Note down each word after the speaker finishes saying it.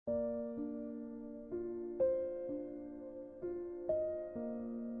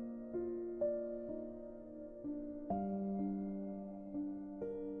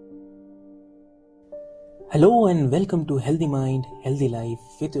Hello and welcome to Healthy Mind, Healthy Life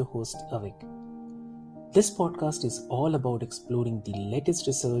with your host Avik. This podcast is all about exploring the latest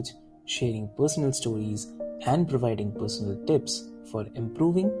research, sharing personal stories, and providing personal tips for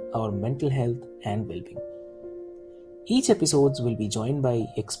improving our mental health and well-being. Each episode will be joined by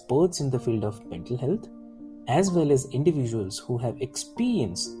experts in the field of mental health, as well as individuals who have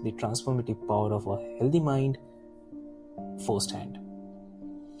experienced the transformative power of a healthy mind firsthand.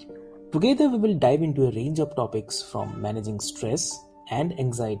 Together, we will dive into a range of topics from managing stress and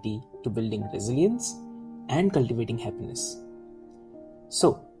anxiety to building resilience and cultivating happiness.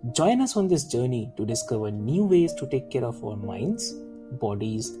 So, join us on this journey to discover new ways to take care of our minds,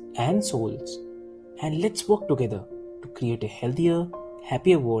 bodies, and souls. And let's work together to create a healthier,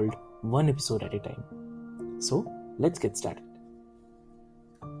 happier world, one episode at a time. So, let's get started.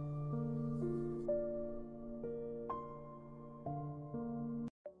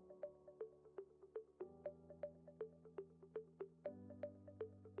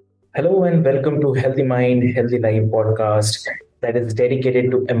 Hello and welcome to Healthy Mind, Healthy Life podcast that is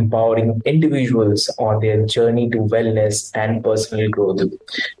dedicated to empowering individuals on their journey to wellness and personal growth.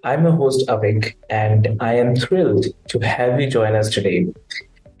 I'm your host Avik and I am thrilled to have you join us today.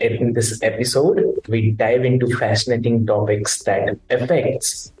 In this episode, we dive into fascinating topics that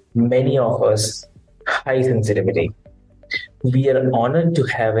affects many of us, high sensitivity. We are honored to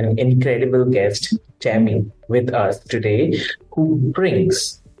have an incredible guest, Tammy, with us today, who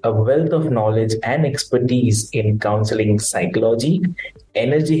brings a wealth of knowledge and expertise in counseling psychology,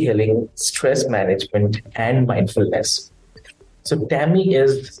 energy healing, stress management, and mindfulness. So Tammy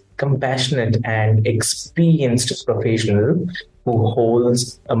is compassionate and experienced professional who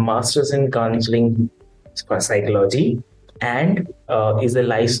holds a master's in counseling for psychology and is a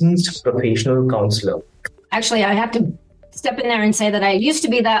licensed professional counselor. Actually, I have to step in there and say that I used to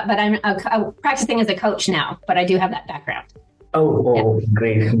be that, but I'm practicing as a coach now, but I do have that background. Oh,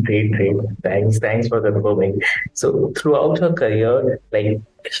 great. Thanks for confirming. So throughout her career,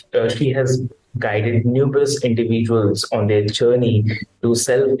 she has guided numerous individuals on their journey to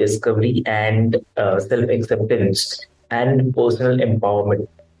self-discovery and self-acceptance and personal empowerment.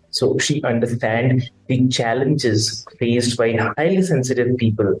 So she understands the challenges faced by highly sensitive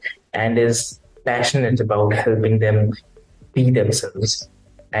people and is passionate about helping them be themselves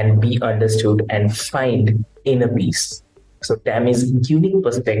and be understood and find inner peace. So Tammy's unique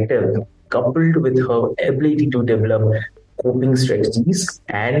perspective, coupled with her ability to develop coping strategies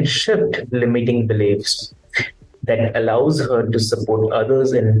and shift limiting beliefs, that allows her to support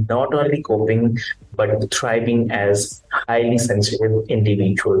others in not only coping but thriving as highly sensitive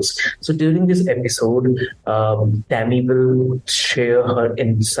individuals. So during this episode, Tammy will share her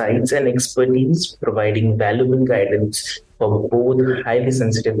insights and expertise, providing valuable guidance for both highly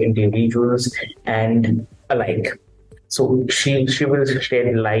sensitive individuals and alike. So she will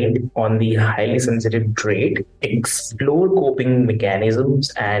shed light on the highly sensitive trait, explore coping mechanisms,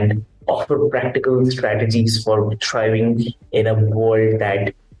 and offer practical strategies for thriving in a world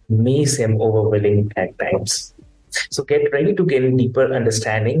that may seem overwhelming at times. So get ready to gain a deeper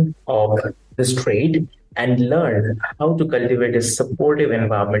understanding of this trait and learn how to cultivate a supportive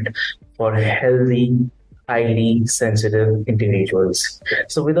environment for healthy, highly sensitive individuals.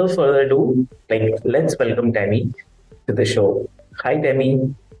 So without further ado, let's welcome Tammy to the show. Hi,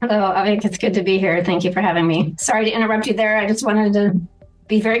 Tammy. Hello, Avik. It's good to be here. Thank you for having me. Sorry to interrupt you there. I just wanted to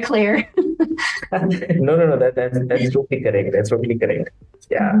be very clear. No. That's totally correct. That's totally correct.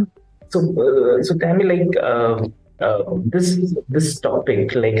 Yeah. So Tammy, this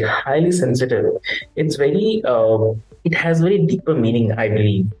topic, highly sensitive, it's very it has very deeper meaning, I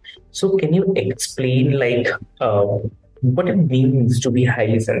believe. So can you explain what it means to be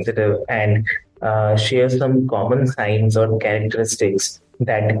highly sensitive and share some common signs or characteristics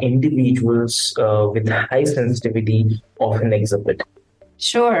that individuals with high sensitivity often exhibit?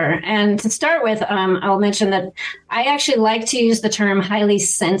 Sure. And to start with, I'll mention that I actually like to use the term highly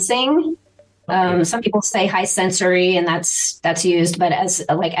sensing. Okay. Some people say high sensory, and that's used, but as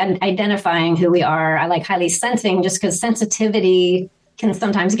identifying who we are, I like highly sensing just because sensitivity can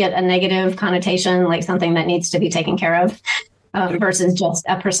sometimes get a negative connotation, like something that needs to be taken care of. Versus just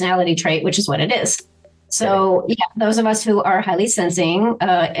a personality trait, which is what it is. So, those of us who are highly sensing,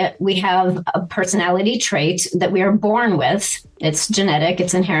 we have a personality trait that we are born with. It's genetic,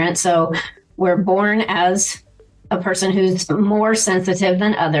 it's inherent. So we're born as a person who's more sensitive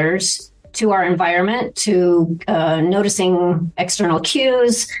than others to our environment, to noticing external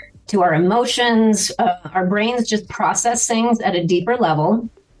cues, to our emotions. Our brains just process things at a deeper level.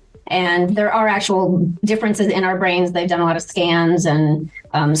 And there are actual differences in our brains. They've done a lot of scans and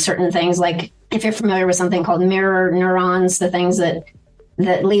certain things like if you're familiar with something called mirror neurons, the things that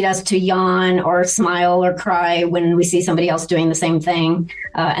lead us to yawn or smile or cry when we see somebody else doing the same thing.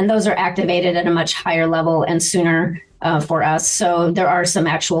 And those are activated at a much higher level and sooner for us. So there are some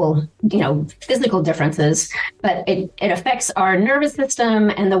actual, physical differences, but it affects our nervous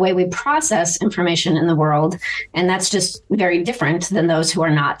system and the way we process information in the world. And that's just very different than those who are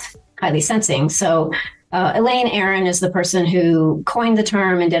not highly sensing. So Elaine Aron is the person who coined the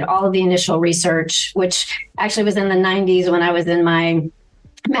term and did all of the initial research, which actually was in the 90s when I was in my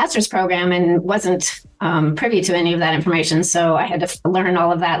master's program and wasn't privy to any of that information. So I had to learn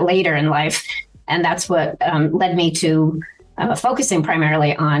all of that later in life. And that's what led me to focusing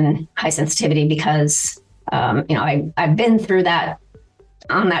primarily on high sensitivity because, I've been through that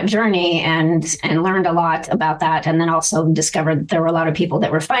on that journey and learned a lot about that. And then also discovered there were a lot of people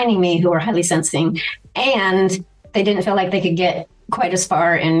that were finding me who were highly sensing and they didn't feel like they could get quite as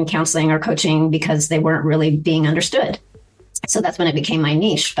far in counseling or coaching because they weren't really being understood. So that's when it became my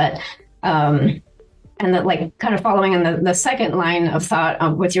niche. But, and that like kind of following in the second line of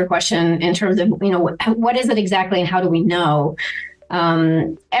thought with your question in terms of, what is it exactly and how do we know?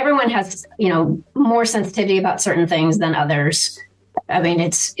 Everyone has, more sensitivity about certain things than others. I mean,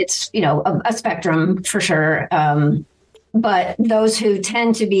 it's a spectrum for sure. But those who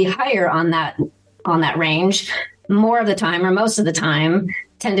tend to be higher on that range, more of the time or most of the time,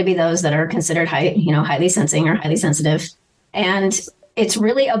 tend to be those that are considered highly sensing or highly sensitive. And it's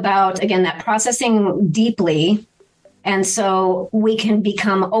really about, again, that processing deeply. And so we can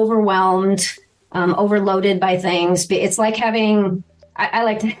become overwhelmed, overloaded by things. It's like having, I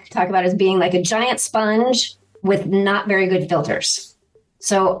like to talk about it as being like a giant sponge with not very good filters.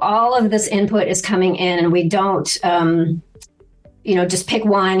 So all of this input is coming in and we don't, just pick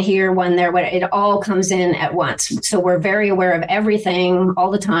one here, one there, but it all comes in at once. So we're very aware of everything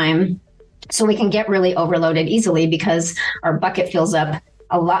all the time. So we can get really overloaded easily because our bucket fills up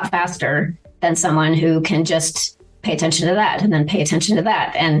a lot faster than someone who can just pay attention to that and then pay attention to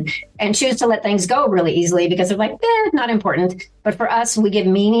that and choose to let things go really easily because they're like, not important. But for us, we give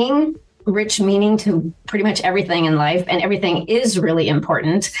rich meaning to pretty much everything in life, and everything is really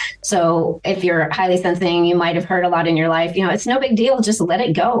important. So if you're highly sensing, you might have heard a lot in your life, it's no big deal. Just let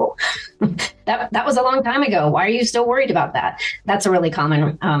it go. That was a long time ago. Why are you still worried about that? That's a really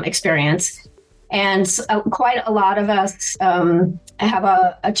common experience. And quite a lot of us have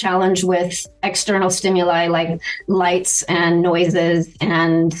a challenge with external stimuli like lights and noises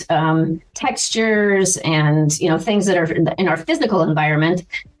and textures and, things that are in our physical environment.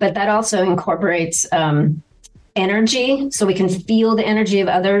 But that also incorporates energy. So we can feel the energy of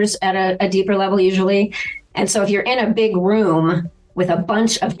others at a deeper level usually. And so if you're in a big room with a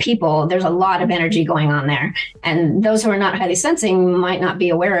bunch of people, there's a lot of energy going on there. And those who are not highly sensing might not be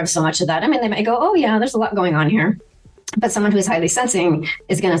aware of so much of that. I mean, they might go, oh yeah, there's a lot going on here. But someone who's highly sensing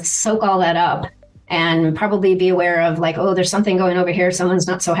is going to soak all that up and probably be aware of like, oh, there's something going over here. Someone's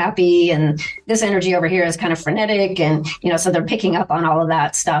not so happy. And this energy over here is kind of frenetic. And, so they're picking up on all of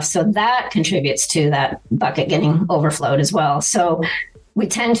that stuff. So that contributes to that bucket getting overflowed as well. So we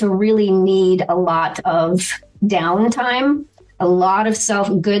tend to really need a lot of downtime, a lot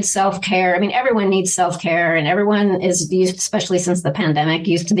of good self-care. I mean, everyone needs self-care and everyone is used, especially since the pandemic,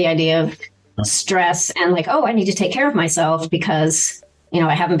 used to the idea of stress and like, oh, I need to take care of myself because,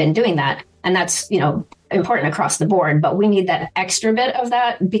 I haven't been doing that. And that's, important across the board, but we need that extra bit of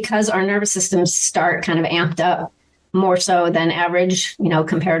that because our nervous systems start kind of amped up more so than average,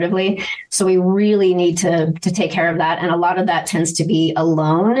 comparatively. So we really need to take care of that. And a lot of that tends to be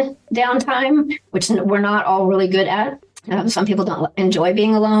alone downtime, which we're not all really good at. Some people don't enjoy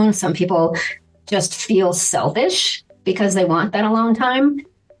being alone. Some people just feel selfish because they want that alone time.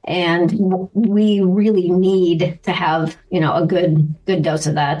 And we really need to have, a good dose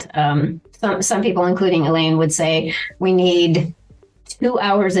of that. Some people, including Elaine, would say we need 2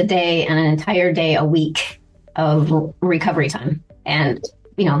 hours a day and an entire day a week of recovery time. And,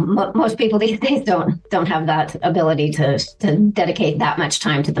 most people these days don't have that ability to dedicate that much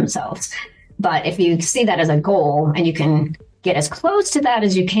time to themselves. But if you see that as a goal and you can get as close to that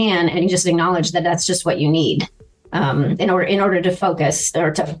as you can, and you just acknowledge that that's just what you need in order to focus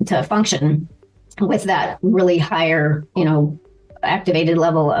or to function with that really higher, activated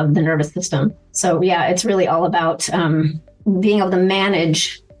level of the nervous system. So yeah, it's really all about being able to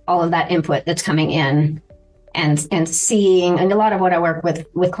manage all of that input that's coming in and seeing. And a lot of what I work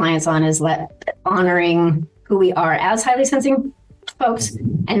with clients on is honoring who we are as highly sensing folks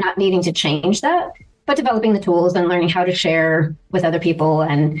and not needing to change that, but developing the tools and learning how to share with other people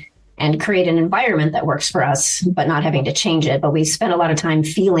and create an environment that works for us, but not having to change it. But we spend a lot of time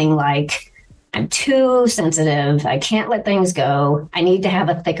feeling like I'm too sensitive. I can't let things go. I need to have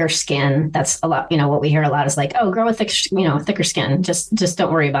a thicker skin. That's a lot, what we hear a lot is like, oh, grow a thicker skin. Just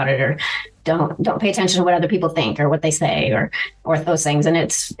don't worry about it, or don't pay attention to what other people think or what they say or those things. And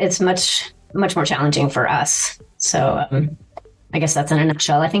it's much more challenging for us. So I guess that's in a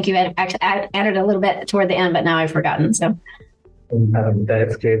nutshell. I think you had added a little bit toward the end, but now I've forgotten. So.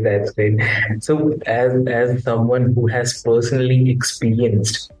 That's great. That's great. So, as someone who has personally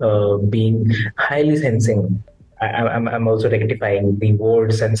experienced being highly sensing, I'm also rectifying the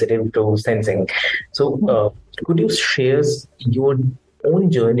word sensitive to sensing. So, could you share your own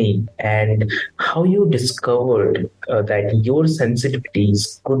journey and how you discovered that your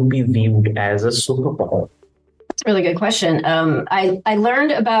sensitivities could be viewed as a superpower? Really good question. I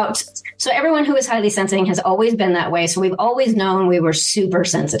learned about, so everyone who is highly sensing has always been that way. So we've always known we were super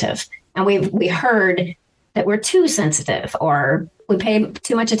sensitive, and we heard that we're too sensitive, or we pay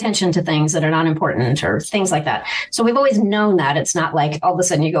too much attention to things that are not important, or things like that. So we've always known that. It's not like all of a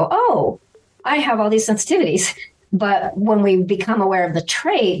sudden you go, oh, I have all these sensitivities. But when we become aware of the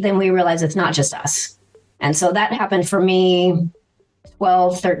trait, then we realize it's not just us. And so that happened for me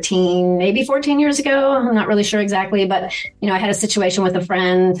 12, 13, maybe 14 years ago. I'm not really sure exactly, but, I had a situation with a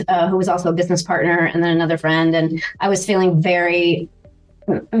friend who was also a business partner, and then another friend, and I was feeling very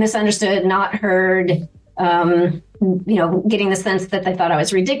misunderstood, not heard, getting the sense that they thought I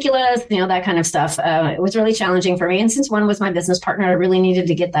was ridiculous, that kind of stuff. It was really challenging for me. And since one was my business partner, I really needed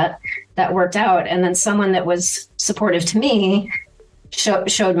to get that worked out. And then someone that was supportive to me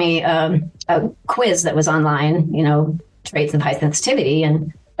showed me a quiz that was online, traits of high sensitivity.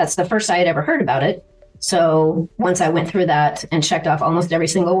 And that's the first I had ever heard about it. So once I went through that and checked off almost every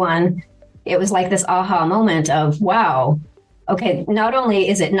single one, it was like this aha moment of, wow, okay, not only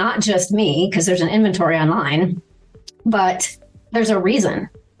is it not just me, because there's an inventory online, but there's a reason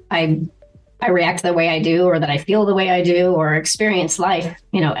I react the way I do, or that I feel the way I do, or experience life,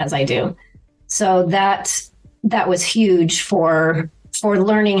 as I do. So that was huge for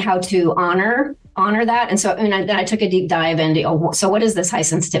learning how to honor that. And so I took a deep dive into, so what is this high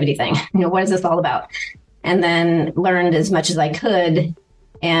sensitivity thing? What is this all about? And then learned as much as I could,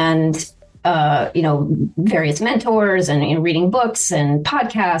 and various mentors, and reading books and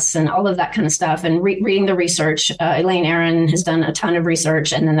podcasts and all of that kind of stuff, and reading the research. Elaine Aron has done a ton of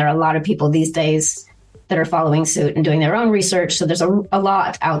research, and then there are a lot of people these days that are following suit and doing their own research. So there's a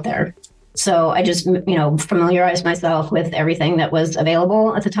lot out there. So I just, familiarized myself with everything that was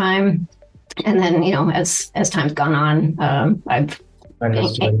available at the time. And then, as time's gone on, I've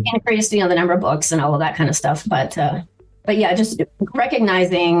increased, the number of books and all of that kind of stuff. But yeah, just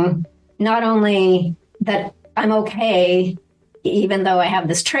recognizing not only that I'm okay, even though I have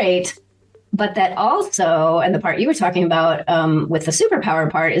this trait, but that also, and the part you were talking about with the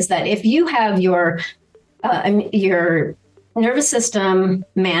superpower part, is that if you have your nervous system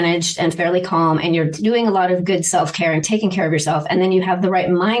managed and fairly calm, and you're doing a lot of good self-care and taking care of yourself, and then you have the right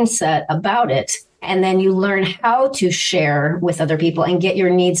mindset about it, and then you learn how to share with other people and get your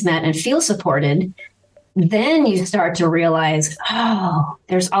needs met and feel supported, then you start to realize, oh,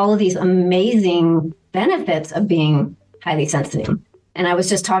 there's all of these amazing benefits of being highly sensitive. And I was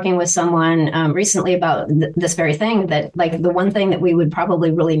just talking with someone recently about this very thing, that like the one thing that we would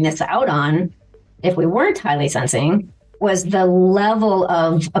probably really miss out on if we weren't highly sensing was the level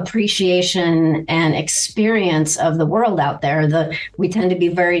of appreciation and experience of the world out there. We tend to be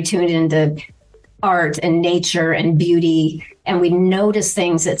very tuned into art and nature and beauty, and we notice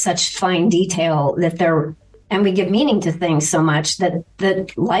things at such fine detail and we give meaning to things so much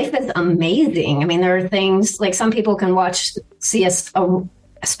that life is amazing. I mean, there are things like some people can see a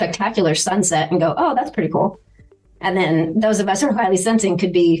spectacular sunset and go, oh, that's pretty cool. And then those of us who are highly sensing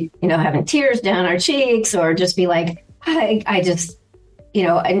could be, having tears down our cheeks, or just be like, I just,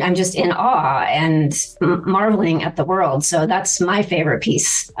 I'm just in awe and marveling at the world. So that's my favorite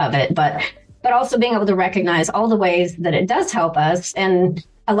piece of it. But also being able to recognize all the ways that it does help us. And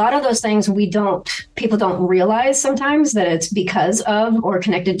a lot of those things people don't realize sometimes that it's because of or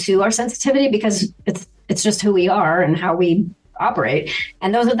connected to our sensitivity, because it's just who we are and how we operate.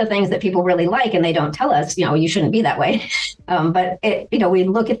 And those are the things that people really like, and they don't tell us, you shouldn't be that way. But we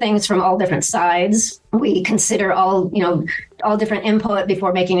look at things from all different sides. We consider all different input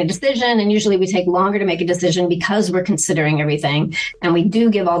before making a decision. And usually we take longer to make a decision because we're considering everything. And we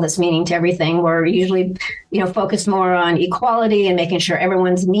do give all this meaning to everything. We're usually, focused more on equality and making sure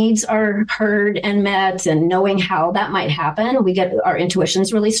everyone's needs are heard and met, and knowing how that might happen. We get our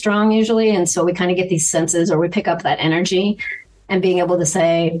intuition's really strong usually. And so we kind of get these senses, or we pick up that energy, and being able to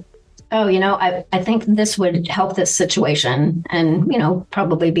say, oh, I think this would help this situation, and,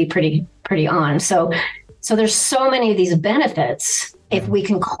 probably be pretty pretty on. So there's so many of these benefits if we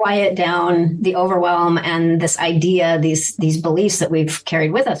can quiet down the overwhelm and this idea, these beliefs that we've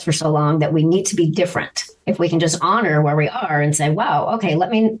carried with us for so long that we need to be different. If we can just honor where we are and say, wow, okay,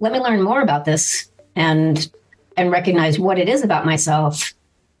 let me learn more about this and recognize what it is about myself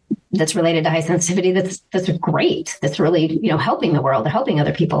that's related to high sensitivity. That's great. That's really, helping the world, helping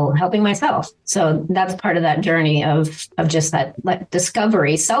other people, helping myself. So that's part of that journey of just that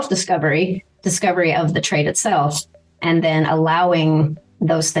discovery, self-discovery, discovery of the trait itself, and then allowing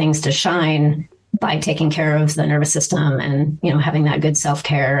those things to shine by taking care of the nervous system and, having that good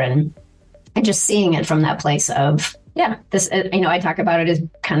self-care and just seeing it from that place of, this, I talk about it as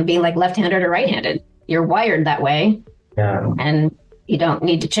kind of being like left-handed or right-handed. You're wired that way. Yeah. And you don't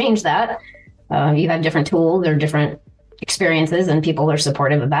need to change that. You have different tools or different experiences, and people are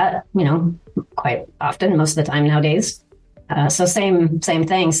supportive of that, quite often, most of the time nowadays. So same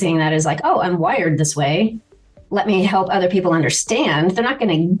thing, seeing that as like, oh, I'm wired this way. Let me help other people understand. They're not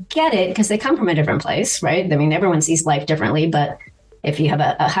going to get it because they come from a different place, right? I mean, everyone sees life differently, but if you have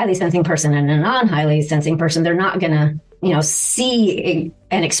a highly sensing person and a non-highly sensing person, they're not going to, see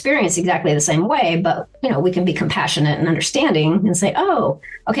and experience exactly the same way. But, we can be compassionate and understanding and say, oh,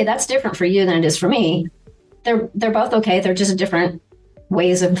 okay, that's different for you than it is for me. They're both okay. They're just different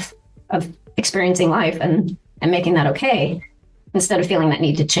ways of experiencing life and making that okay instead of feeling that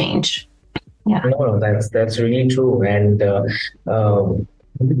need to change. Yeah. No, that's really true. And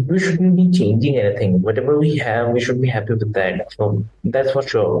we shouldn't be changing anything. Whatever we have, we should be happy with that. So that's for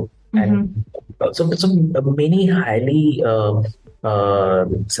sure. And so many highly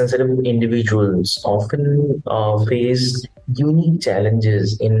sensitive individuals often face unique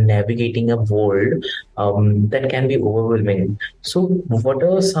challenges in navigating a world that can be overwhelming. So, what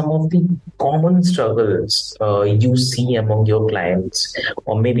are some of the common struggles you see among your clients,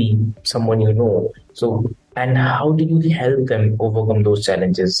 or maybe someone you know? So, and how do you help them overcome those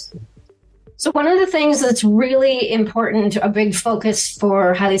challenges? So one of the things that's really important, a big focus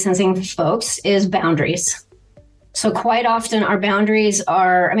for highly sensing folks, is boundaries. So quite often our boundaries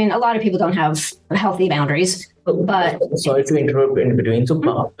are, a lot of people don't have healthy boundaries, but... Sorry to interrupt in between. So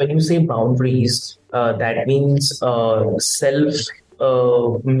when you say boundaries, that means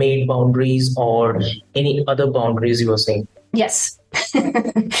self-made boundaries or any other boundaries you are saying? Yes.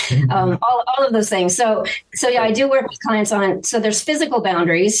 All of those things. So yeah, I do work with clients on, so there's physical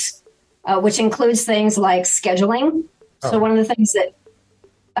boundaries, which includes things like scheduling. So one of the things that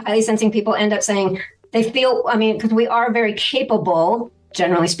highly sensing people end up saying, they feel, because we are very capable,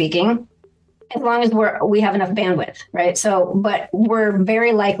 generally speaking, as long as we have enough bandwidth, right? So, but we're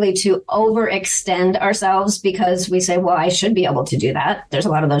very likely to overextend ourselves because we say, well, I should be able to do that. There's a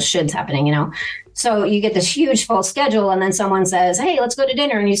lot of those shoulds happening, So you get this huge full schedule and then someone says, hey, let's go to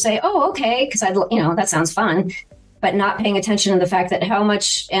dinner. And you say, oh, okay, because that sounds fun. But not paying attention to the fact that how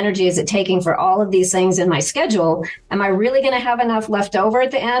much energy is it taking for all of these things in my schedule? Am I really going to have enough left over at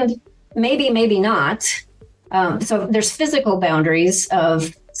the end? Maybe, maybe not. So there's physical boundaries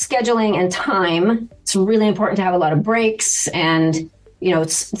of scheduling and time. It's really important to have a lot of breaks and,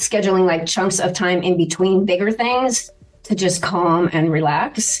 scheduling like chunks of time in between bigger things to just calm and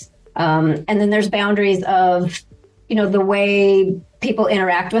relax. And then there's boundaries of, the way people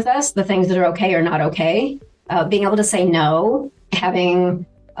interact with us, the things that are okay or not okay. Being able to say no, having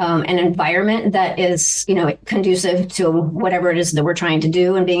an environment that is, conducive to whatever it is that we're trying to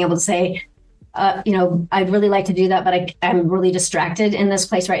do, and being able to say, I'd really like to do that, but I'm really distracted in this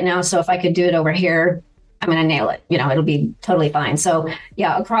place right now. So if I could do it over here, I'm going to nail it. It'll be totally fine. So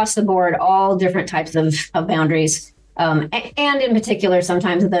yeah, across the board, all different types of boundaries. And in particular,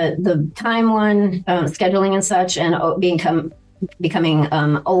 sometimes the time one, scheduling and such, and becoming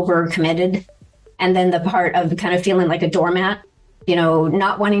overcommitted. And then the part of kind of feeling like a doormat,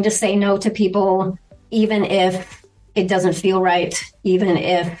 not wanting to say no to people, even if it doesn't feel right, even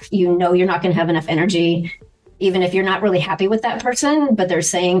if you're not going to have enough energy, even if you're not really happy with that person, but they're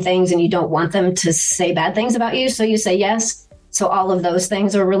saying things and you don't want them to say bad things about you. So you say yes. So all of those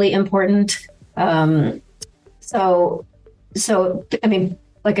things are really important. So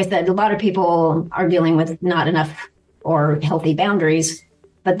like I said, a lot of people are dealing with not enough or healthy boundaries,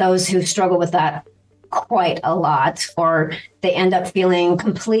 but those who struggle with that quite a lot, or they end up feeling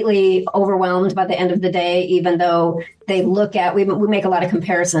completely overwhelmed by the end of the day, even though they look at, we make a lot of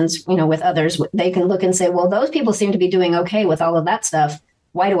comparisons, with others. They can look and say, well, those people seem to be doing okay with all of that stuff.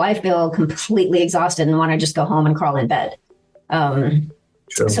 Why do I feel completely exhausted and want to just go home and crawl in bed?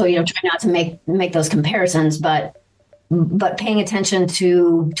 Sure. So, try not to make those comparisons, but paying attention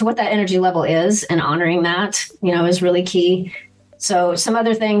to what that energy level is and honoring that, is really key. So some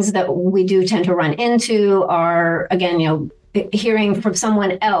other things that we do tend to run into are, again, hearing from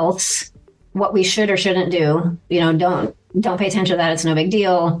someone else what we should or shouldn't do. Don't pay attention to that. It's no big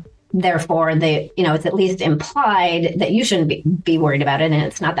deal. Therefore, it's at least implied that you shouldn't be worried about it, and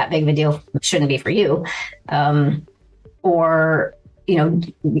it's not that big of a deal. It shouldn't be for you. Or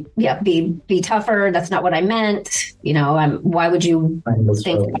be tougher. That's not what I meant. Why would you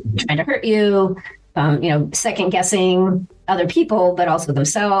think I'm trying to hurt you? Second guessing other people, but also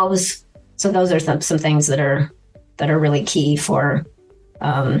themselves. So those are some things that are really key for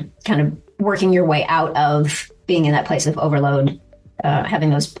kind of working your way out of being in that place of overload. Having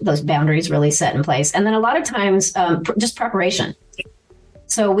those boundaries really set in place. And then a lot of times, just preparation.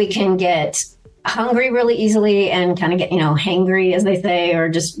 So we can get hungry really easily and kind of get, hangry, as they say, or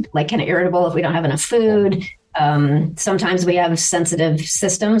just like kind of irritable if we don't have enough food. Sometimes we have sensitive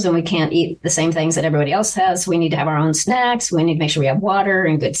systems and we can't eat the same things that everybody else has. So we need to have our own snacks. We need to make sure we have water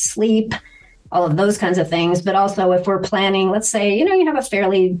and good sleep, all of those kinds of things. But also if we're planning, let's say, you have a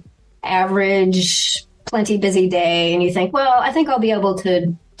fairly average, plenty busy day and you think, well, I think I'll be able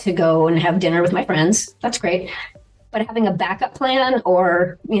to go and have dinner with my friends. That's great. But having a backup plan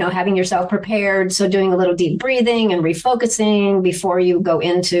or, having yourself prepared. So doing a little deep breathing and refocusing before you go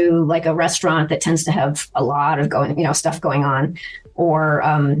into like a restaurant that tends to have a lot of stuff going on, or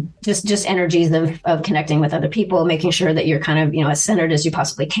just energies of connecting with other people, making sure that you're kind of, as centered as you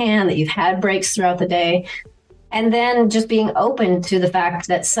possibly can, that you've had breaks throughout the day. And then just being open to the fact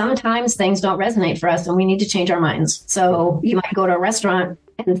that sometimes things don't resonate for us and we need to change our minds. So you might go to a restaurant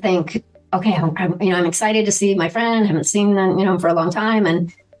and think, okay, I'm excited to see my friend, haven't seen them, for a long time,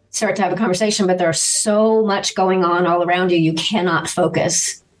 and start to have a conversation, but there's so much going on all around you, you cannot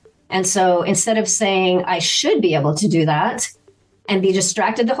focus. And so instead of saying, I should be able to do that and be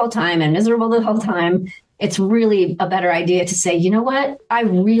distracted the whole time and miserable the whole time, it's really a better idea to say, you know what, I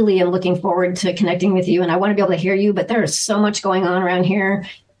really am looking forward to connecting with you and I want to be able to hear you, but there is so much going on around here.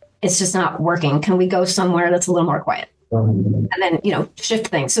 It's just not working. Can we go somewhere that's a little more quiet? And then, shift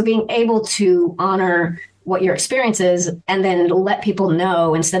things. So being able to honor what your experience is and then let people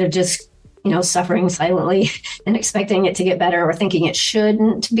know instead of just, suffering silently and expecting it to get better or thinking it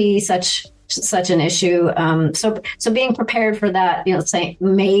shouldn't be such an issue. So being prepared for that, saying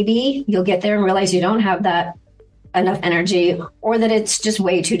maybe you'll get there and realize you don't have that enough energy or that it's just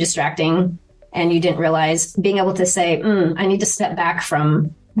way too distracting and you didn't realize, being able to say, I need to step back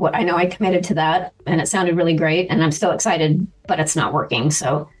from what I know I committed to that. And it sounded really great and I'm still excited, but it's not working.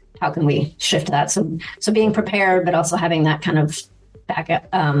 So how can we shift that? So being prepared, but also having that kind of back,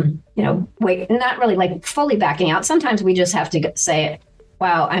 wait, not really like fully backing out. Sometimes we just have to say,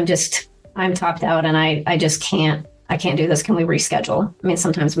 wow, I'm topped out and I can't do this. Can we reschedule? I mean,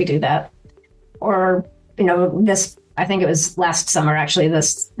 sometimes we do that. Or, I think it was last summer, actually,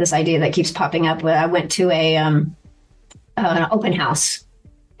 this idea that keeps popping up. I went to an open house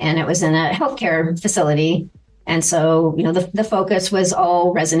and it was in a healthcare facility. And so, the focus was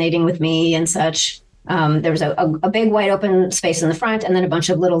all resonating with me and such. There was a big wide open space in the front and then a bunch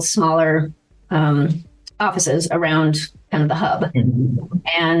of little smaller offices around kind of the hub. Mm-hmm.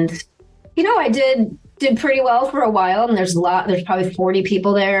 And I did pretty well for a while, and there's probably 40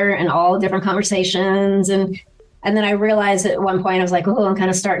 people there and all different conversations. And then I realized at one point I was like, oh, I'm kind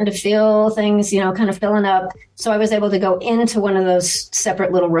of starting to feel things, kind of filling up. So I was able to go into one of those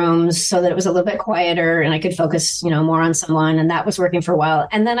separate little rooms so that it was a little bit quieter and I could focus, more on someone. And that was working for a while.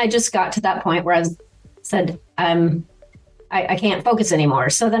 And then I just got to that point where I said, I can't focus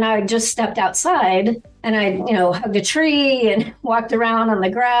anymore. So then I just stepped outside and I, hugged a tree and walked around on the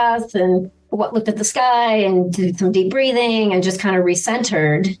grass and looked at the sky and did some deep breathing and just kind of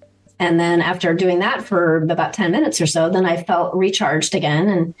recentered. And then after doing that for about 10 minutes or so, then I felt recharged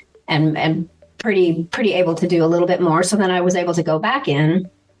again and pretty able to do a little bit more. So then I was able to go back in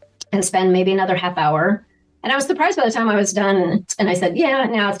and spend maybe another half hour. And I was surprised by the time I was done. And I said, yeah,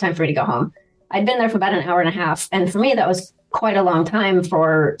 now it's time for me to go home. I'd been there for about an hour and a half. And for me, that was quite a long time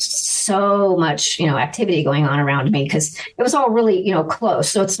for so much, activity going on around me because it was all really, close.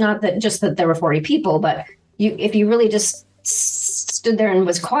 So it's not that just that there were 40 people, but if you really just stood there and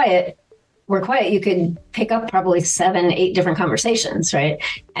were quiet, you could pick up probably 7-8 different conversations, right?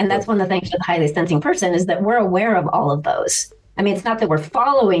 And that's one of the things with a highly sensing person is that we're aware of all of those. I mean, it's not that we're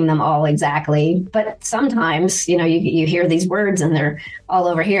following them all exactly, but sometimes, you hear these words and they're all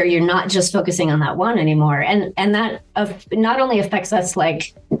over here. You're not just focusing on that one anymore. And that not only affects us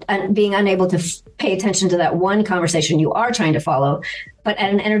like being unable to pay attention to that one conversation you are trying to follow, but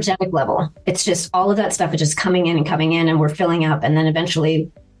at an energetic level, it's just all of that stuff is just coming in and we're filling up. And then eventually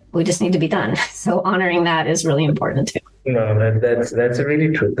we just need to be done. So honoring that is really important too. No, that's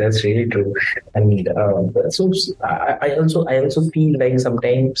really true. That's really true. And so I also feel like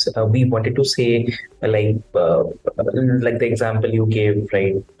sometimes we wanted to say like the example you gave,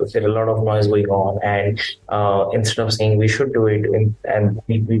 right? There's a lot of noise going on, and instead of saying we should do it, and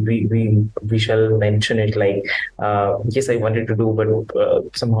we shall mention it like yes, I wanted to do,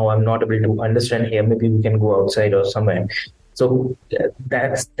 but somehow I'm not able to understand here. Maybe we can go outside or somewhere. So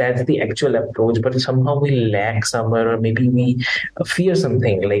that's the actual approach, but somehow we lack somewhere, or maybe we fear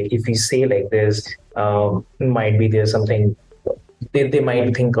something. Like if we say like this, might be there's something they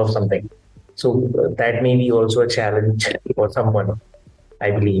might think of something. So that may be also a challenge for someone,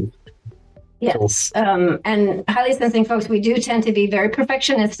 I believe. So Yes. And highly sensing folks, we do tend to be very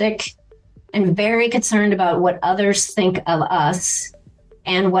perfectionistic and very concerned about what others think of us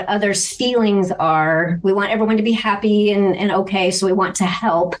and what others' feelings are. We want everyone to be happy and okay, so we want to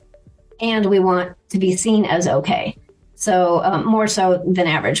help, and we want to be seen as okay. So more so than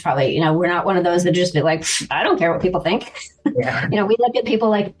average, probably. We're not one of those that just be like, I don't care what people think. yeah. We look at people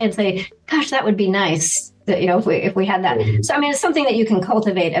like and say, gosh, that would be nice. That, if we had that. So I mean, it's something that you can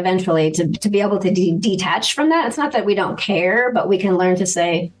cultivate eventually to be able to detach from that. It's not that we don't care, but we can learn to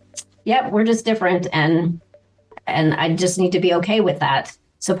say, yep, we're just different, and I just need to be okay with that.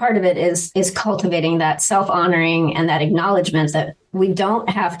 So part of it is cultivating that self-honoring and that acknowledgement that we don't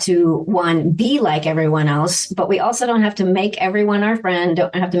have to, one, be like everyone else, but we also don't have to make everyone our friend,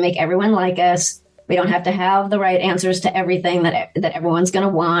 don't have to make everyone like us. We don't have to have the right answers to everything that everyone's going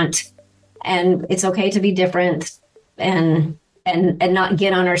to want. And it's okay to be different and not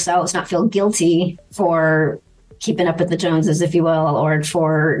get on ourselves, not feel guilty for keeping up with the Joneses, if you will, or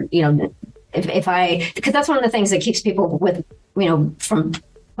for, because that's one of the things that keeps people from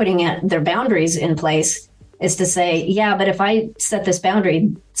putting their boundaries in place is to say, yeah, but if I set this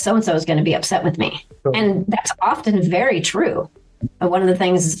boundary, so-and-so is going to be upset with me. And that's often very true. And one of the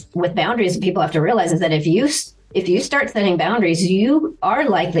things with boundaries that people have to realize is that if you start setting boundaries, you are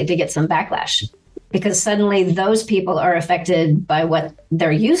likely to get some backlash because suddenly those people are affected by what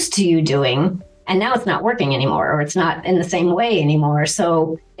they're used to you doing. And now it's not working anymore, or it's not in the same way anymore.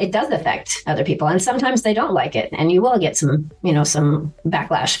 So it does affect other people. And sometimes they don't like it, and you will get some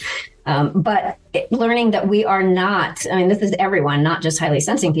backlash. But learning that we are not, I mean, this is everyone, not just highly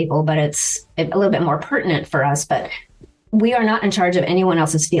sensing people, but it's a little bit more pertinent for us. But we are not in charge of anyone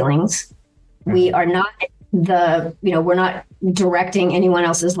else's feelings. We are not we're not directing anyone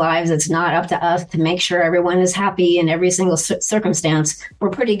else's lives. It's not up to us to make sure everyone is happy in every single circumstance. We're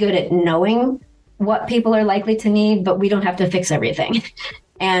pretty good at knowing what people are likely to need, but we don't have to fix everything.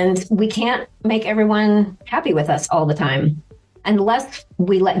 And we can't make everyone happy with us all the time unless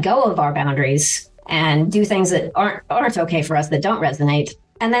we let go of our boundaries and do things that aren't okay for us, that don't resonate.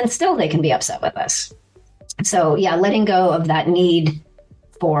 And then still they can be upset with us. So yeah, letting go of that need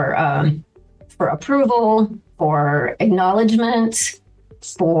for approval, for acknowledgement,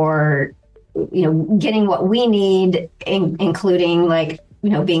 for getting what we need, including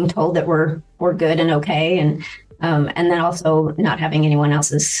being told that we're good and okay, and then also not having anyone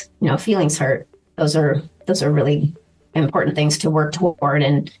else's feelings hurt. Those are really important things to work toward,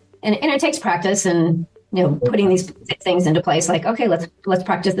 and it takes practice and putting these things into place. Like, okay, let's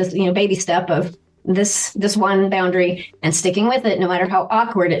practice this baby step of this one boundary and sticking with it no matter how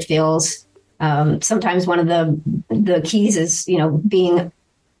awkward it feels. Sometimes one of the keys is being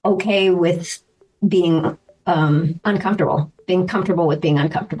okay with being uncomfortable, being comfortable with being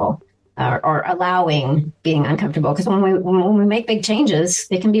uncomfortable, or allowing being uncomfortable. Because when we make big changes,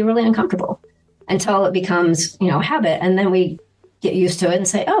 it can be really uncomfortable until it becomes habit, and then we get used to it and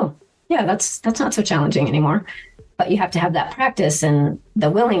say, oh yeah, that's not so challenging anymore. But you have to have that practice and the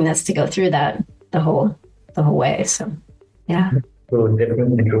willingness to go through that the whole way. So yeah. So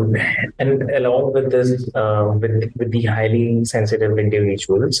definitely true. And along with this, with the highly sensitive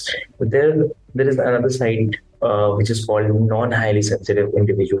individuals, there is another side which is called non-highly sensitive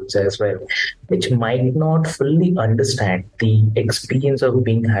individuals as well, which might not fully understand the experience of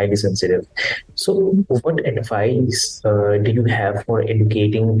being highly sensitive. So, what advice do you have for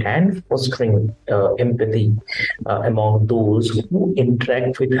educating and fostering empathy among those who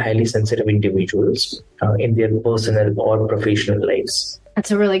interact with highly sensitive individuals in their personal or professional lives?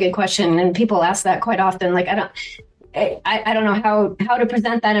 That's a really good question, and people ask that quite often. Like, I don't know how to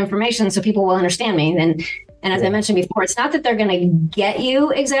present that information so people will understand me. And as I mentioned before, it's not that they're going to get you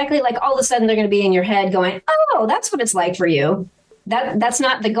exactly. Like all of a sudden they're going to be in your head going, oh, that's what it's like for you. That's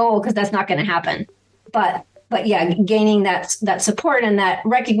not the goal, because that's not going to happen. But yeah, gaining that support and that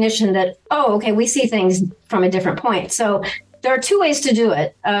recognition that, oh, okay, we see things from a different point. So there are two ways to do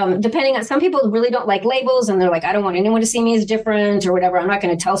it. Depending on, some people really don't like labels and they're like, I don't want anyone to see me as different or whatever. I'm not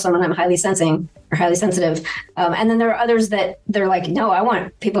going to tell someone I'm highly sensing or highly sensitive. And then there are others that they're like, no, I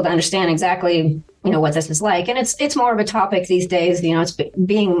want people to understand exactly, what this is like. And it's more of a topic these days, it's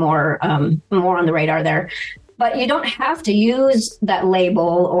being more on the radar there. But you don't have to use that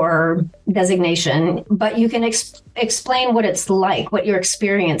label or designation, but you can explain what it's like, what your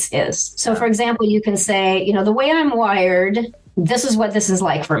experience is. So, for example, you can say, the way I'm wired, this is what this is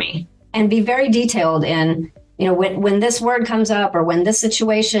like for me, and be very detailed in, when this word comes up or when this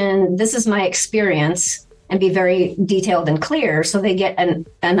situation, this is my experience, and be very detailed and clear so they get an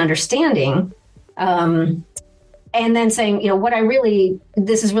understanding. And then saying,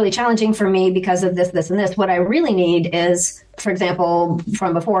 this is really challenging for me because of this, and this. What I really need is, for example,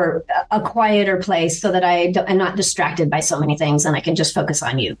 from before, a quieter place so that I'm not distracted by so many things and I can just focus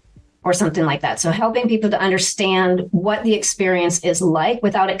on you or something like that. So helping people to understand what the experience is like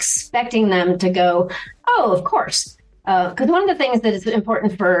without expecting them to go, oh, of course. Because one of the things that is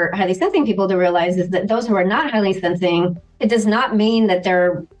important for highly sensing people to realize is that those who are not highly sensing, it does not mean that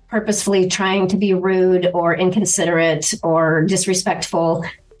they're purposefully trying to be rude or inconsiderate or disrespectful.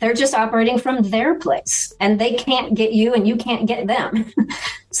 They're just operating from their place and they can't get you and you can't get them.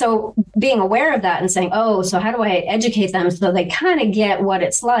 So being aware of that and saying, oh, so how do I educate them so they kind of get what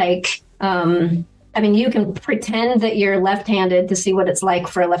it's like? You can pretend that you're left-handed to see what it's like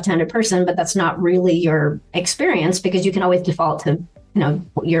for a left-handed person, but that's not really your experience because you can always default to,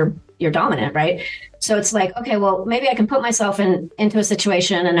 you're dominant, right? So it's like, okay, well, maybe I can put myself into a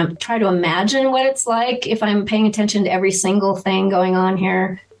situation and try to imagine what it's like if I'm paying attention to every single thing going on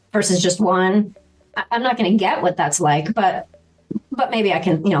here versus just one. I'm not going to get what that's like, but maybe I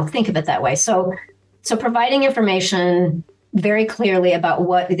can, think of it that way. So providing information very clearly about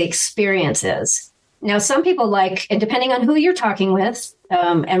what the experience is. Now, some people like, and depending on who you're talking with,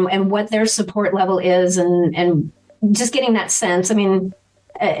 and what their support level is, and just getting that sense.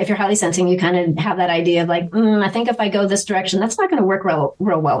 If you're highly sensing, you kind of have that idea of like, I think if I go this direction, that's not going to work real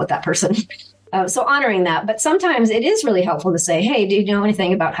well with that person. So honoring that. But sometimes it is really helpful to say, hey, do you know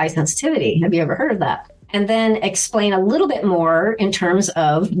anything about high sensitivity? Have you ever heard of that? And then explain a little bit more in terms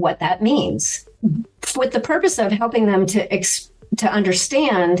of what that means, with the purpose of helping them to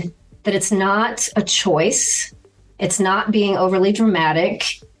understand that it's not a choice. It's not being overly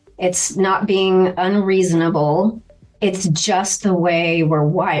dramatic. It's not being unreasonable. It's just the way we're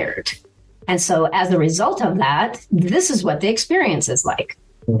wired. And so as a result of that, this is what the experience is like.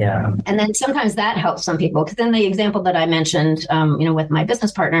 Yeah. And then sometimes that helps some people. Because in the example that I mentioned, with my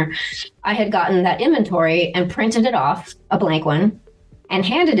business partner, I had gotten that inventory and printed it off, a blank one, and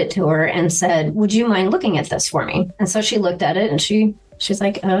handed it to her and said, would you mind looking at this for me? And so she looked at it and she's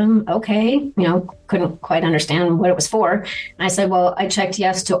like, okay, couldn't quite understand what it was for. And I said, well, I checked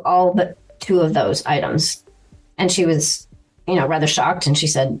yes to all but 2 of those items. And she was, rather shocked. And she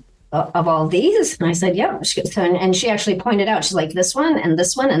said, of all these? And I said, yep. And she actually pointed out, she's like, this one and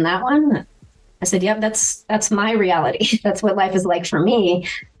that one. I said, yep, that's my reality. That's what life is like for me.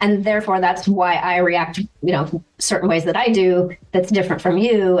 And therefore, that's why I react, certain ways that I do that's different from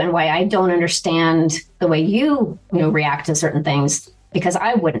you, and why I don't understand the way you, react to certain things, because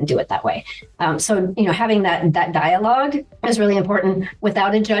I wouldn't do it that way. So having that dialogue is really important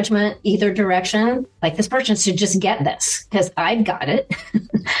without a judgment either direction. Like, this person should just get this because I've got it.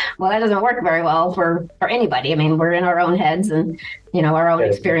 Well, that doesn't work very well for anybody. We're in our own heads and, our own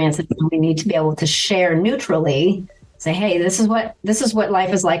experiences. We need to be able to share neutrally, say, hey, this is what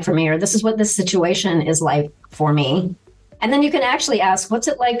life is like for me, or this is what this situation is like for me. And then you can actually ask, what's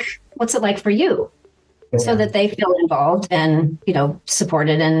it like for you? So that they feel involved and,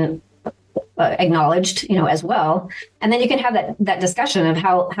 supported and acknowledged, as well. And then you can have that discussion of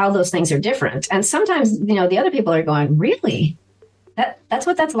how those things are different. And sometimes, the other people are going, really? That's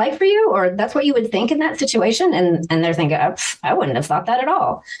what that's like for you? Or that's what you would think in that situation? And they're thinking, I wouldn't have thought that at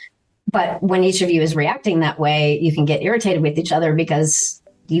all. But when each of you is reacting that way, you can get irritated with each other because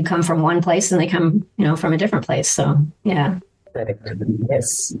you come from one place and they come, from a different place. So, yeah. Correct.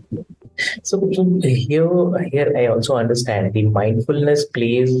 Yes. So here I also understand the mindfulness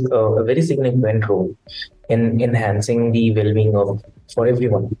plays a very significant role in enhancing the well-being for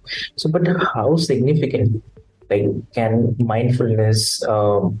everyone. So, but how significant, can mindfulness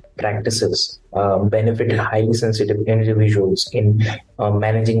practices benefit highly sensitive individuals in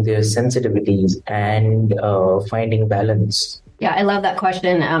managing their sensitivities and finding balance? Yeah, I love that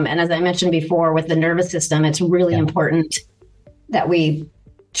question. And as I mentioned before, with the nervous system, it's really important that we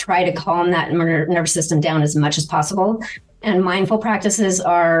try to calm that nervous system down as much as possible. And mindful practices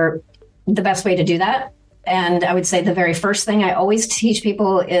are the best way to do that. And I would say the very first thing I always teach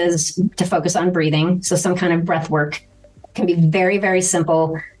people is to focus on breathing. So some kind of breath work can be very, very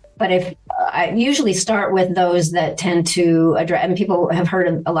simple. But if I usually start with those that tend to address, and people have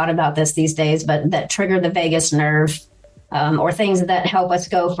heard a lot about this these days, but that trigger the vagus nerve, or things that help us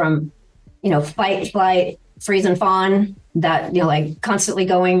go from, fight, flight, freeze and fawn, that, like constantly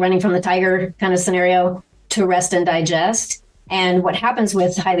going, running from the tiger kind of scenario, to rest and digest. And what happens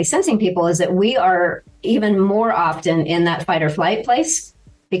with highly sensing people is that we are even more often in that fight or flight place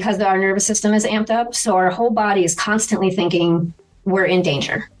because our nervous system is amped up. So our whole body is constantly thinking we're in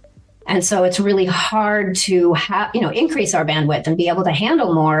danger. And so it's really hard to increase our bandwidth and be able to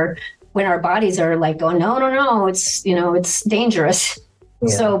handle more when our bodies are like going, no, it's dangerous.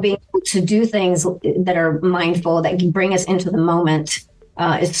 Yeah. So being able to do things that are mindful, that can bring us into the moment,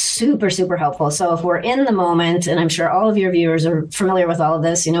 is super, super helpful. So if we're in the moment, and I'm sure all of your viewers are familiar with all of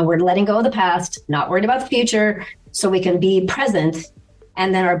this, we're letting go of the past, not worried about the future, so we can be present.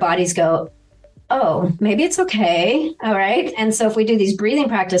 And then our bodies go, oh, maybe it's okay. All right. And so if we do these breathing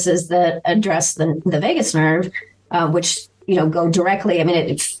practices that address the vagus nerve, which, go directly,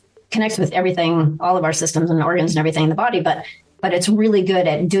 it connects with everything, all of our systems and organs and everything in the body, but it's really good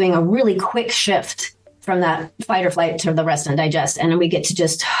at doing a really quick shift from that fight or flight to the rest and digest. And then we get to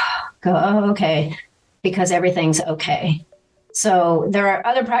just go, oh, okay, because everything's okay. So there are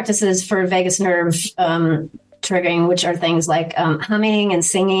other practices for vagus nerve triggering, which are things like humming and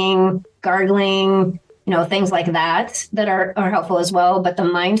singing, gargling, things like that are helpful as well. But the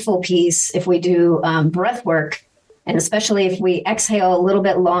mindful piece, if we do breath work, and especially if we exhale a little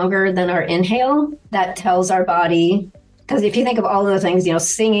bit longer than our inhale, that tells our body. Because if you think of all of those things,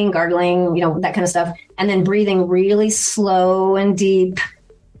 singing, gargling, that kind of stuff, and then breathing really slow and deep,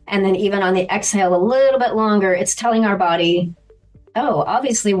 and then even on the exhale a little bit longer, it's telling our body, oh,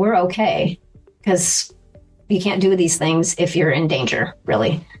 obviously we're okay, because you can't do these things if you're in danger,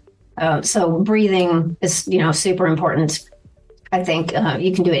 really. So breathing is, super important. I think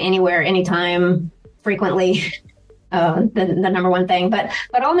you can do it anywhere, anytime, frequently. The number one thing, but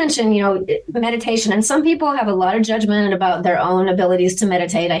I'll mention, meditation. And some people have a lot of judgment about their own abilities to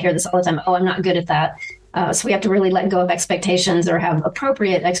meditate. I hear this all the time. Oh, I'm not good at that. So we have to really let go of expectations, or have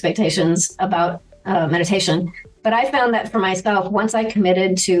appropriate expectations about meditation. But I found that for myself, once I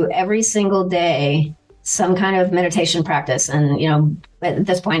committed to every single day some kind of meditation practice, and at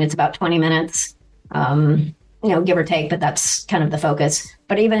this point it's about 20 minutes, give or take, but that's kind of the focus.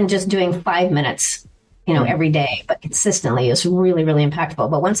 But even just doing 5 minutes every day, but consistently, is really, really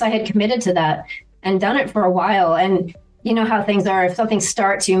impactful. But once I had committed to that and done it for a while, and you know how things are, if something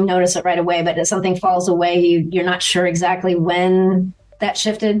starts, you notice it right away, but if something falls away, you're not sure exactly when that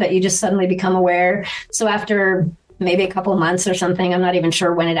shifted, but you just suddenly become aware. So after maybe a couple months or something, I'm not even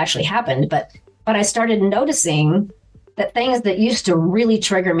sure when it actually happened, but I started noticing that things that used to really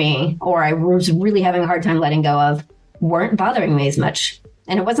trigger me, or I was really having a hard time letting go of, weren't bothering me as much.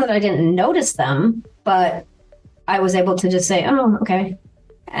 And it wasn't that I didn't notice them, but I was able to just say, oh, okay,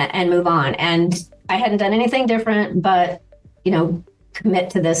 and move on. And I hadn't done anything different, but, commit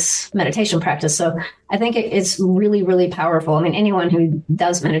to this meditation practice. So I think it's really, really powerful. Anyone who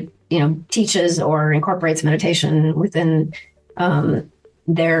does teaches or incorporates meditation within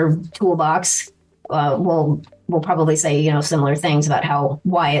their toolbox will probably say, similar things about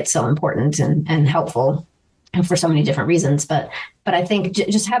why it's so important and helpful, and for so many different reasons. But I think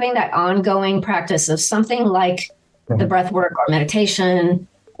just having that ongoing practice of something like the breath work or meditation,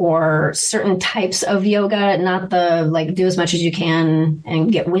 or certain types of yoga, not the like do as much as you can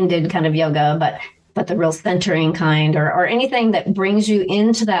and get winded kind of yoga, but the real centering kind, or anything that brings you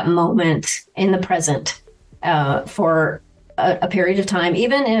into that moment in the present for a period of time,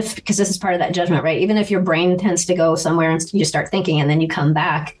 even if, because this is part of that judgment, right? Even if your brain tends to go somewhere and you start thinking and then you come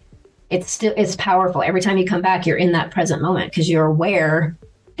back, it's powerful. Every time you come back, you're in that present moment because you're aware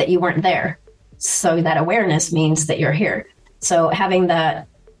that you weren't there. So that awareness means that you're here. So having that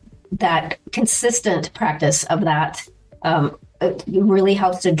consistent practice of that it really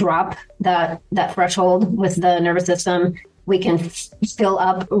helps to drop that threshold with the nervous system. We can fill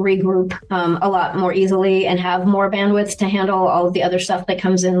up, regroup a lot more easily, and have more bandwidth to handle all of the other stuff that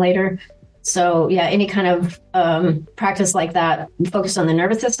comes in later. So yeah, any kind of practice like that focused on the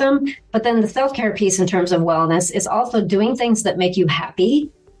nervous system. But then the self-care piece in terms of wellness is also doing things that make you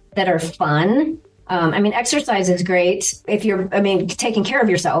happy, that are fun. Exercise is great if you're, taking care of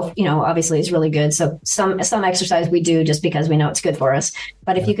yourself, obviously is really good. So some exercise we do just because we know it's good for us.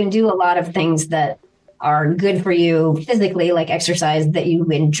 But if you can do a lot of things that are good for you physically, like exercise that you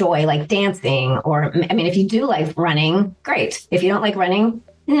enjoy, like dancing, or, if you do like running, great. If you don't like running,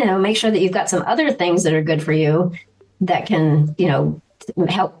 make sure that you've got some other things that are good for you that can,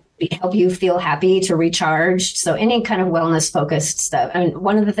 help you feel happy, to recharge. So any kind of wellness focused stuff. I mean,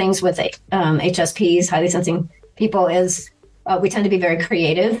 one of the things with HSPs, highly sensing people, is we tend to be very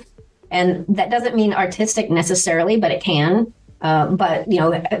creative, and that doesn't mean artistic necessarily, but it can. But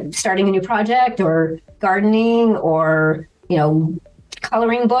starting a new project, or gardening, or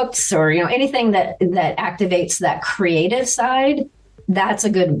coloring books, or anything that activates that creative side, that's a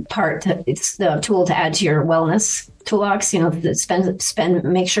good part. It's the tool to add to your wellness toolbox.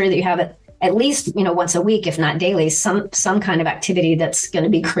 Make sure that you have it at least once a week, if not daily, some kind of activity that's going to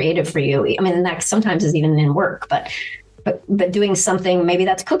be creative for you. I mean, that sometimes is even in work, but doing something, maybe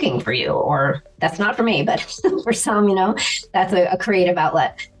that's cooking for you, or that's not for me, but for some, that's a creative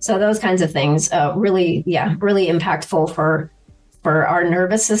outlet. So those kinds of things, really impactful for our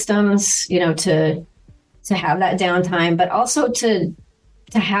nervous systems, to have that downtime, but also to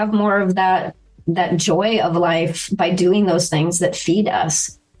have more of that joy of life by doing those things that feed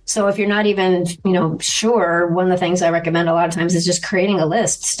us. So if you're not even, sure, one of the things I recommend a lot of times is just creating a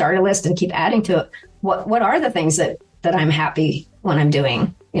list. Start a list and keep adding to it. What are the things that I'm happy when I'm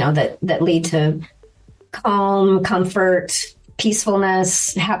doing, that lead to calm, comfort,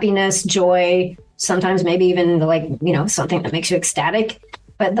 peacefulness, happiness, joy, sometimes maybe even something that makes you ecstatic,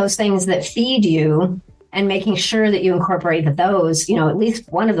 but those things that feed you, and making sure that you incorporate those, at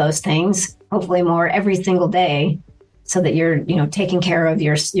least one of those things, hopefully more, every single day, so that you're, taking care of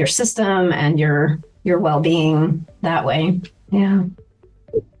your system and your well-being that way. Yeah.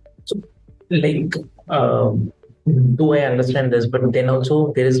 So, do I understand this? But then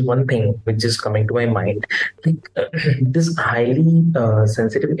also there is one thing which is coming to my mind, this highly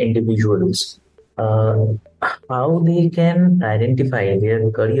sensitive individuals, how they can identify their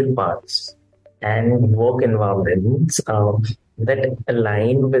career paths and work environments that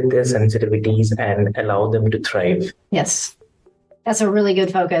align with their sensitivities and allow them to thrive. Yes, that's a really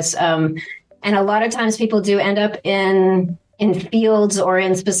good focus. And a lot of times people do end up in fields or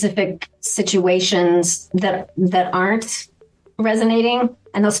in specific situations that aren't resonating,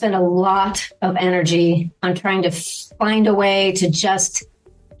 and they'll spend a lot of energy on trying to find a way to just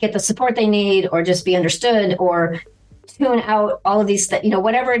get the support they need, or just be understood, or tune out all of these,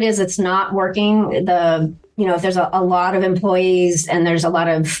 whatever it is that's not working. If there's a lot of employees and there's a lot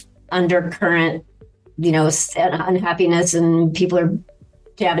of undercurrent, unhappiness, and people are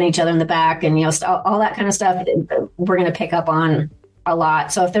jabbing each other in the back, and all that kind of stuff, we're going to pick up on a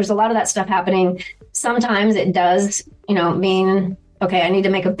lot. So if there's a lot of that stuff happening, sometimes it does, mean, okay, I need to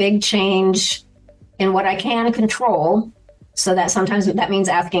make a big change in what I can control. So that sometimes that means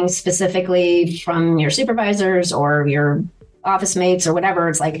asking specifically from your supervisors or your office mates or whatever.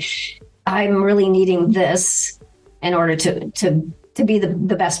 It's like, I'm really needing this in order to be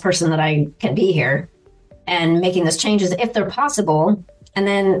the best person that I can be here, and making those changes if they're possible. And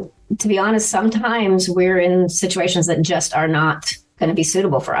then, to be honest, sometimes we're in situations that just are not going to be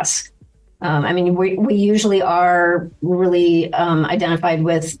suitable for us. We usually are really identified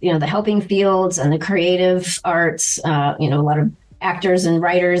with, the helping fields and the creative arts, a lot of actors and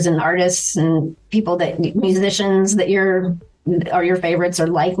writers and artists and musicians that are your favorites, are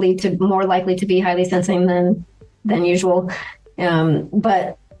more likely to be highly sensing than usual.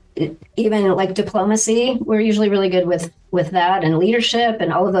 But even like diplomacy, we're usually really good with that, and leadership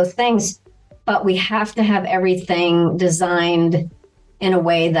and all of those things. But we have to have everything designed in a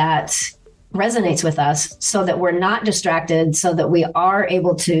way that resonates with us, so that we're not distracted, so that we are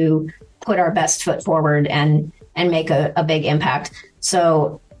able to put our best foot forward and make a big impact.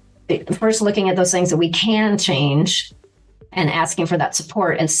 So first, looking at those things that we can change and asking for that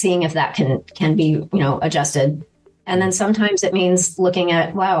support and seeing if that can be, adjusted. And then sometimes it means looking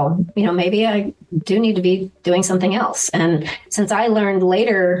at, wow, maybe I do need to be doing something else. And since I learned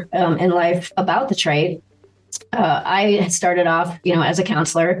later in life about the trait, I started off, as a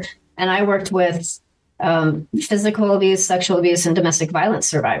counselor, and I worked with physical abuse, sexual abuse, and domestic violence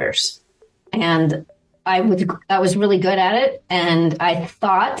survivors. And I was really good at it. And I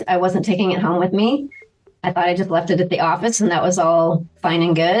thought I wasn't taking it home with me. I thought I just left it at the office, and that was all fine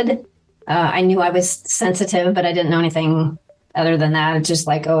and good. I knew I was sensitive, but I didn't know anything other than that. It's just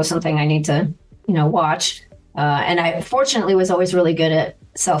like, something I need to, watch. And I fortunately was always really good at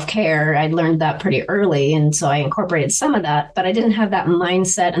self-care. I learned that pretty early. And so I incorporated some of that, but I didn't have that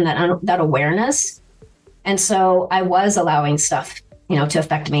mindset and that awareness. And so I was allowing stuff, to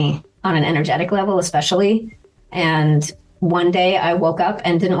affect me on an energetic level, especially. And one day I woke up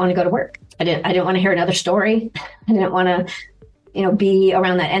and didn't want to go to work. I didn't want to hear another story. I didn't want to be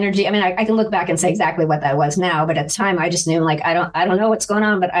around that energy. I mean, I can look back and say exactly what that was now, but at the time I just knew like, I don't know what's going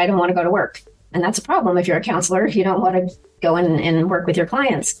on, but I don't want to go to work. And that's a problem. If you're a counselor, you don't want to go in and work with your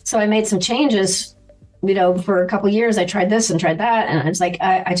clients. So I made some changes, for a couple of years. I tried this and tried that. And I was like,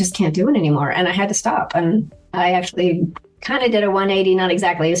 I just can't do it anymore. And I had to stop. And I actually kind of did a 180, not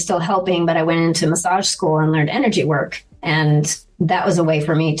exactly, it was still helping, but I went into massage school and learned energy work. And that was a way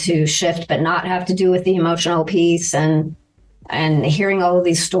for me to shift, but not have to do with the emotional piece and hearing all of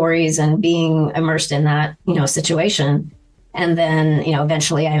these stories and being immersed in that, situation. And then,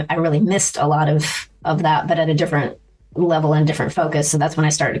 eventually I really missed a lot of that, but at a different level and different focus. So that's when I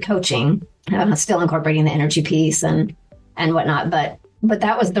started coaching, still incorporating the energy piece and whatnot. But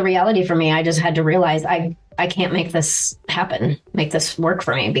that was the reality for me. I just had to realize I can't make this happen, make this work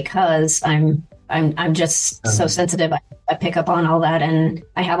for me, because I'm just so sensitive. I pick up on all that, and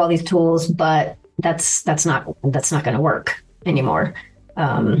I have all these tools, but that's not going to work anymore.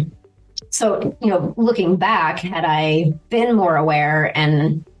 So, looking back, had I been more aware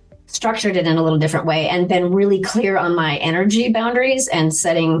and structured it in a little different way and been really clear on my energy boundaries and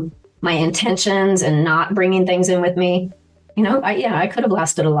setting my intentions and not bringing things in with me, I could have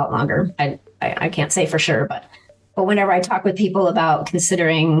lasted a lot longer. I can't say for sure, but whenever I talk with people about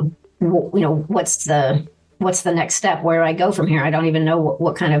considering, what's the next step, where do I go from here? I don't even know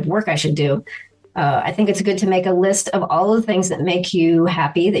what kind of work I should do. I think it's good to make a list of all of the things that make you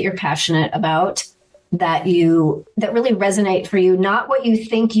happy, that you're passionate about, that really resonate for you, not what you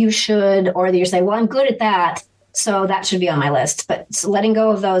think you should, or that you say, well, I'm good at that, so that should be on my list. But letting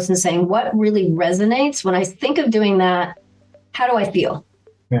go of those and saying, what really resonates when I think of doing that? How do I feel?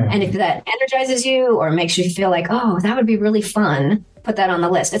 Yeah. And if that energizes you or makes you feel like, oh, that would be really fun, put that on the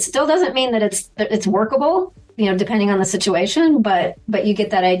list. It still doesn't mean that it's workable, depending on the situation, but you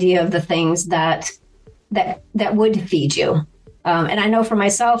get that idea of the things that would feed you. And I know for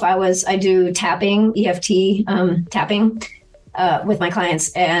myself, I do tapping, EFT tapping with my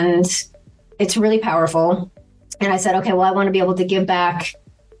clients, and it's really powerful. And I said, okay, well, I want to be able to give back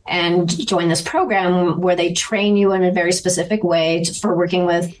and join this program where they train you in a very specific way for working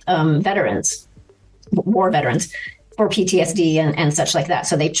with veterans, war veterans, for PTSD and such like that.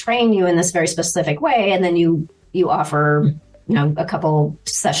 So they train you in this very specific way, and then you offer a couple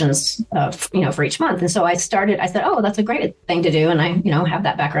sessions for each month. And so I said, oh, that's a great thing to do, and I have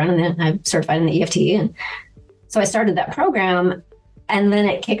that background, and then I'm certified in the EFT, and so I started that program. And then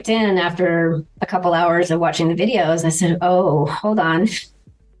it kicked in after a couple hours of watching the videos. I said, oh, hold on,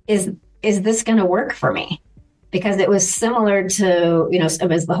 is this going to work for me? Because it was similar to, it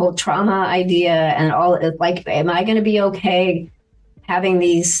was the whole trauma idea and all. Like, am I going to be okay having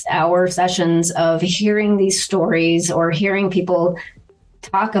these hour sessions of hearing these stories or hearing people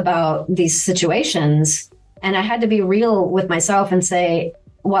talk about these situations? And I had to be real with myself and say,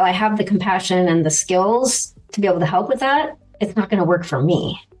 while I have the compassion and the skills to be able to help with that, it's not going to work for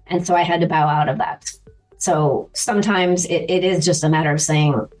me. And so I had to bow out of that. So sometimes it is just a matter of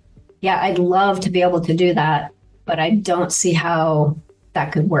saying, yeah, I'd love to be able to do that, but I don't see how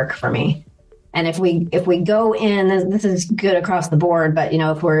that could work for me. And if we go in, this is good across the board, but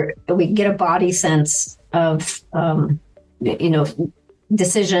if we get a body sense of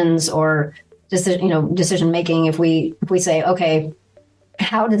decisions or decision making, if we say, okay,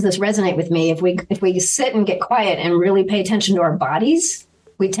 how does this resonate with me? If we sit and get quiet and really pay attention to our bodies,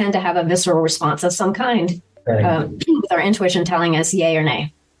 we tend to have a visceral response of some kind, right, with our intuition telling us yay or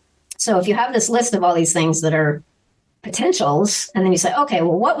nay. So if you have this list of all these things that are potentials, and then you say, okay,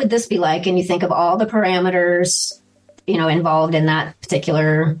 well, what would this be like? And you think of all the parameters, involved in that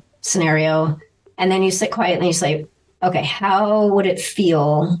particular scenario. And then you sit quiet and you say, okay, how would it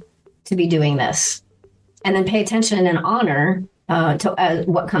feel to be doing this? And then pay attention and honor to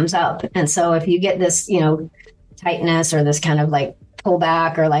what comes up. And so if you get this, tightness or this kind of like pull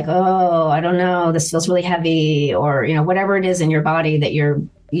back or like, oh, I don't know, this feels really heavy, or, whatever it is in your body that you're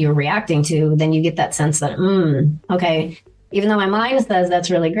reacting to, then you get that sense that, okay, even though my mind says that's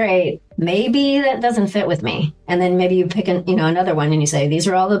really great, maybe that doesn't fit with me. And then maybe you pick another one and you say, these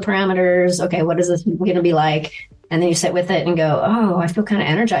are all the parameters. Okay, what is this going to be like? And then you sit with it and go, oh, I feel kind of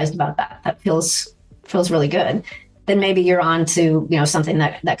energized about that. That feels really good. Then maybe you're on to, something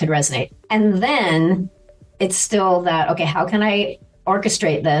that could resonate. And then it's still that, okay, how can I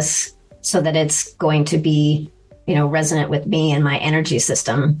orchestrate this so that it's going to be, resonant with me and my energy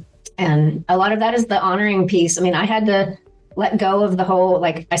system? And a lot of that is the honoring piece. I mean, I had to let go of the whole,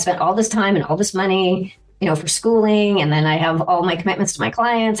 like, I spent all this time and all this money, for schooling, and then I have all my commitments to my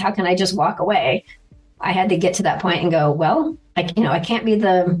clients. How can I just walk away? I had to get to that point and go, well, I can't be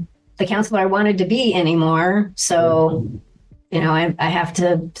the counselor I wanted to be anymore. So I have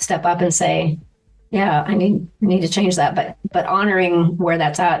to step up and say, yeah, I need to change that. But honoring where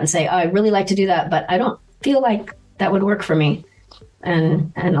that's at and say, oh, I really like to do that, but I don't feel like that would work for me.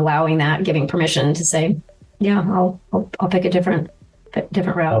 And allowing that, giving permission to say, yeah, I'll pick a different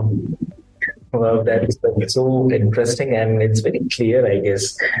route. Well, that's so interesting, and it's very clear, I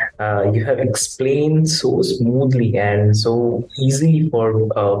guess. You have explained so smoothly and so easily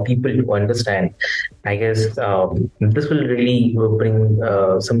for people to understand. I guess this will really bring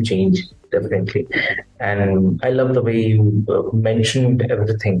some change, definitely. And I love the way you mentioned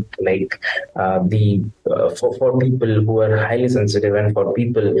everything, like the for people who are highly sensitive and for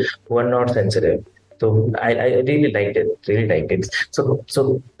people who are not sensitive. So I really liked it, really liked it.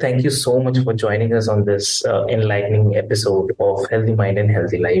 So thank you so much for joining us on this enlightening episode of Healthy Mind and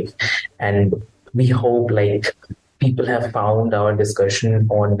Healthy Life. And we hope like people have found our discussion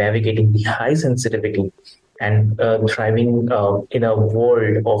on navigating the high sensitivity and thriving in a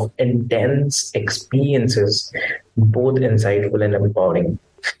world of intense experiences, both insightful and empowering.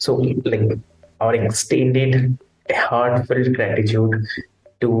 So like our extended heartfelt gratitude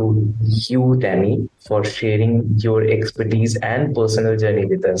to you, Tammy, for sharing your expertise and personal journey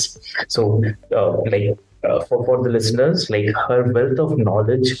with us. So, for the listeners, like her wealth of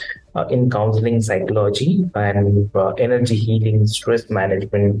knowledge in counseling, psychology, and energy healing, stress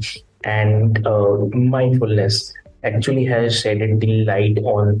management, and mindfulness actually has shedded the light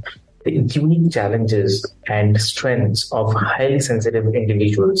on the unique challenges and strengths of highly sensitive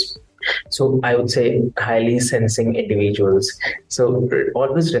individuals. So I would say highly sensing individuals. So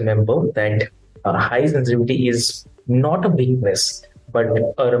always remember that high sensitivity is not a weakness, but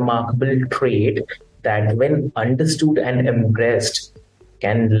a remarkable trait that, when understood and embraced,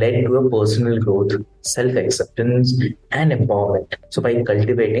 can lead to a personal growth, self acceptance, and empowerment. So by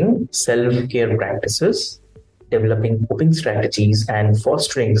cultivating self care practices, developing coping strategies, and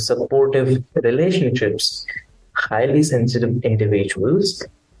fostering supportive relationships, highly sensitive individuals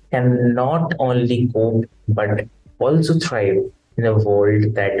can not only cope but also thrive in a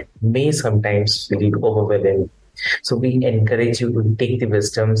world that may sometimes feel overwhelming. So, we encourage you to take the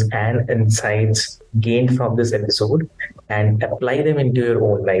wisdoms and insights gained from this episode and apply them into your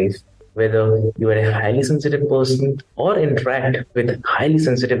own life. Whether you are a highly sensitive person or interact with highly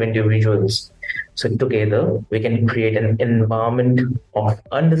sensitive individuals. So, together, we can create an environment of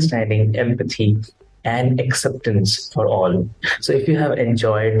understanding, empathy, and acceptance for all. So, if you have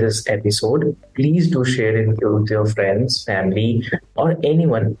enjoyed this episode, please do share it with your friends, family, or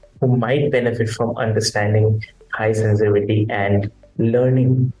anyone who might benefit from understanding high sensitivity and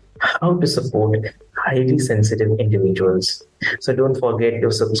learning how to support highly sensitive individuals. So, don't forget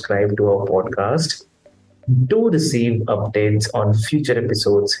to subscribe to our podcast. Do receive updates on future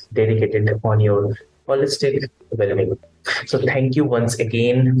episodes dedicated on your holistic well-being. So thank you once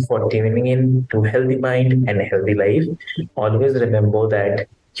again for tuning in to Healthy Mind and Healthy Life. Always remember that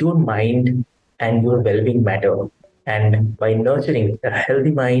your mind and your well-being matter. And by nurturing a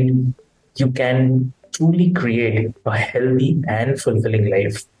healthy mind, you can truly create a healthy and fulfilling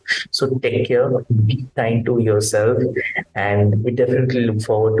life. So take care, be kind to yourself, and we definitely look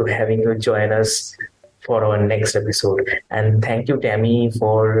forward to having you join us for our next episode. And thank you, Tammy,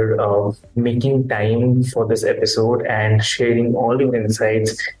 for making time for this episode and sharing all your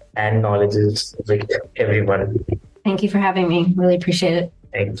insights and knowledges with everyone. Thank you for having me. Really appreciate it.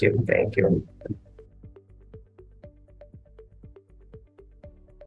 Thank you. Thank you.